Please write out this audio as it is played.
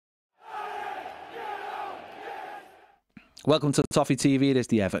Welcome to Toffee TV. It is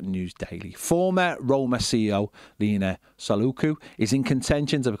the Everton News Daily. Former Roma CEO Lina Saluku is in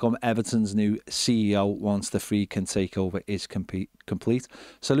contention to become Everton's new CEO once the Freakin takeover is complete.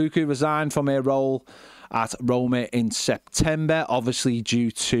 Saluku resigned from her role at Roma in September, obviously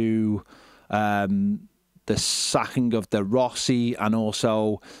due to the sacking of De Rossi, and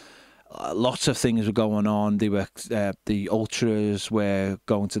also lots of things were going on. They were the ultras were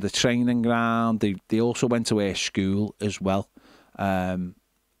going to the training ground. They also went to her school as well, and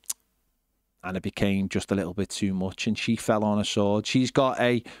it became just a little bit too much. And she fell on a sword. She's got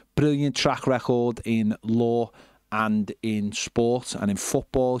a brilliant track record in law and in sport and in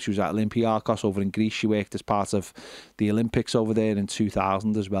football. She was at Olympiacos over in Greece. She worked as part of the Olympics over there in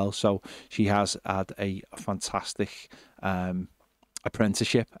 2000 as well. So she has had a fantastic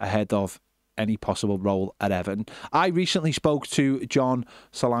apprenticeship ahead of any possible role at Everton. I recently spoke to John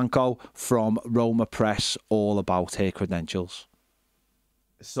Solanco from Roma Press all about her credentials.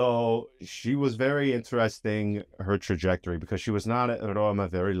 So she was very interesting, her trajectory, because she was not at Roma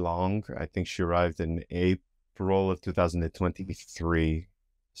very long. I think she arrived in April of 2023.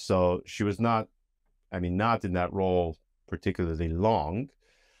 So she was not in that role particularly long.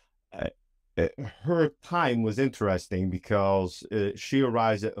 Her time was interesting because she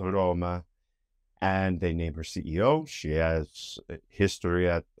arrives at Roma and they name her CEO. She has a history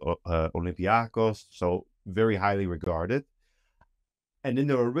at Olympiacos, so very highly regarded. And in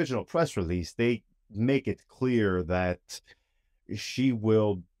the original press release, they make it clear that she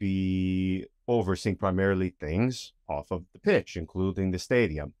will be overseeing primarily things off of the pitch, including the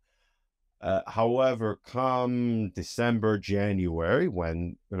stadium. However, come December, January,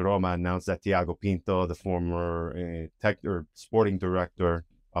 when Roma announced that Thiago Pinto, the former sporting director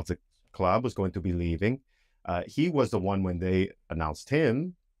of the club, was going to be leaving, he was the one when they announced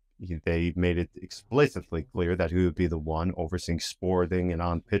him. They made it explicitly clear that he would be the one overseeing sporting and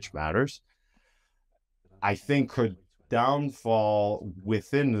on-pitch matters. I think her downfall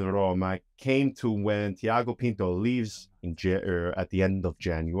within Roma came to when Thiago Pinto leaves at the end of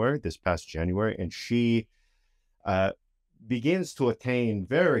January, this past January, and she begins to attain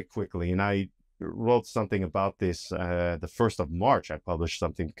very quickly. And I wrote something about this the 1st of March. I published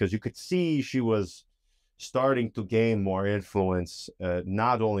something because you could see she was starting to gain more influence,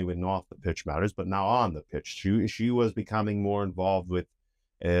 not only with off the pitch matters, but now on the pitch. She was becoming more involved with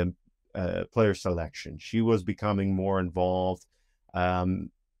player selection. She was becoming more involved.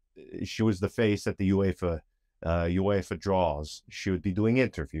 She was the face at the UEFA draws. She would be doing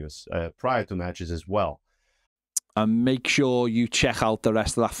interviews prior to matches as well. And make sure you check out the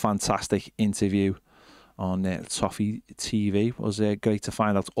rest of that fantastic interview on Toffee TV. It was great to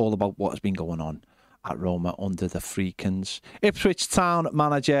find out all about what has been going on at Roma under the Freakins. Ipswich Town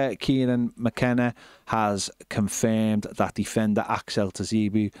manager Kieran McKenna has confirmed that defender Axel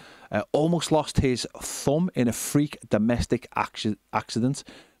Tazibu almost lost his thumb in a freak domestic accident,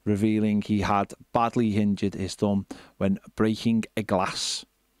 revealing he had badly injured his thumb when breaking a glass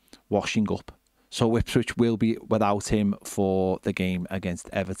washing up. So Ipswich will be without him for the game against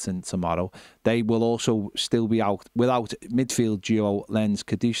Everton tomorrow. They will also still be out without midfield duo Lens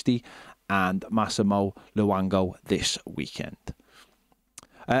Cadusti and Massimo Luango this weekend.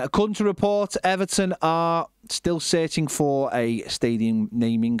 According to reports, Everton are still searching for a stadium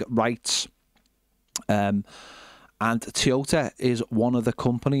naming rights. And Toyota is one of the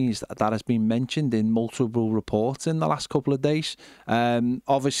companies that has been mentioned in multiple reports in the last couple of days.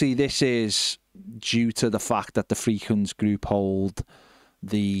 Obviously, this is due to the fact that the Freakins Group hold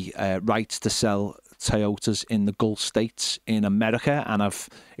the rights to sell Toyotas in the Gulf states in America, and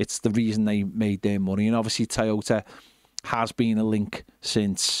it's the reason they made their money. And obviously Toyota has been a link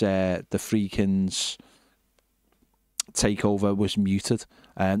since the Freakins takeover was muted,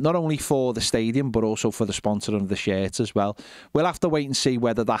 not only for the stadium but also for the sponsor of the shirts as well. We'll have to wait and see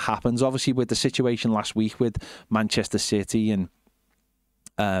whether that happens. Obviously, with the situation last week with Manchester City and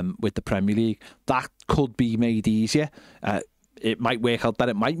with the Premier League, that could be made easier. It might work out that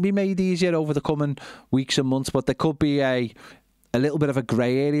it might be made easier over the coming weeks and months, but there could be a little bit of a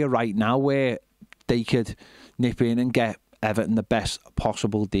grey area right now where they could nip in and get Everton the best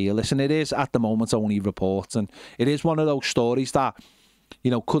possible deal. Listen, it is at the moment only reports, and it is one of those stories that,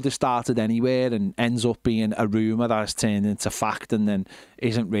 you know, could have started anywhere and ends up being a rumour that has turned into fact and then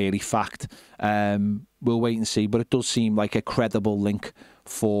isn't really fact. We'll wait and see, but it does seem like a credible link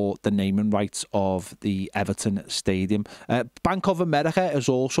for the naming rights of the Everton Stadium. Bank of America has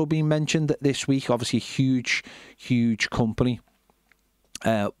also been mentioned this week. Obviously, a huge company.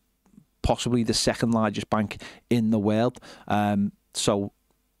 Possibly the second largest bank in the world. So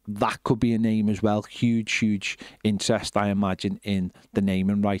that could be a name as well. Huge interest, I imagine, in the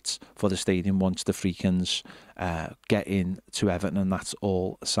naming rights for the stadium once the Freakins get in to Everton and that's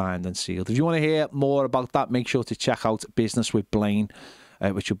all signed and sealed. If you want to hear more about that, make sure to check out Business with Blaine,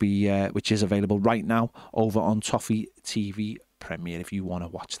 which is available right now over on Toffee TV Premier if you want to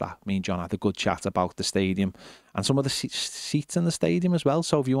watch that. Me and John had a good chat about the stadium and some of the seats in the stadium as well.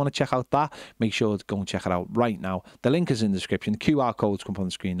 So if you want to check out that, make sure to go and check it out right now. The link is in the description. The QR codes come up on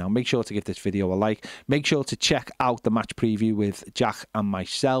the screen now. Make sure to give this video a like. Make sure to check out the match preview with Jack and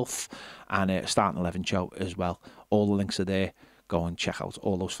myself and a Starting 11 show as well. All the links are there. Go and check out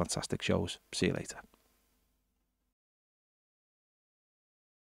all those fantastic shows. See you later.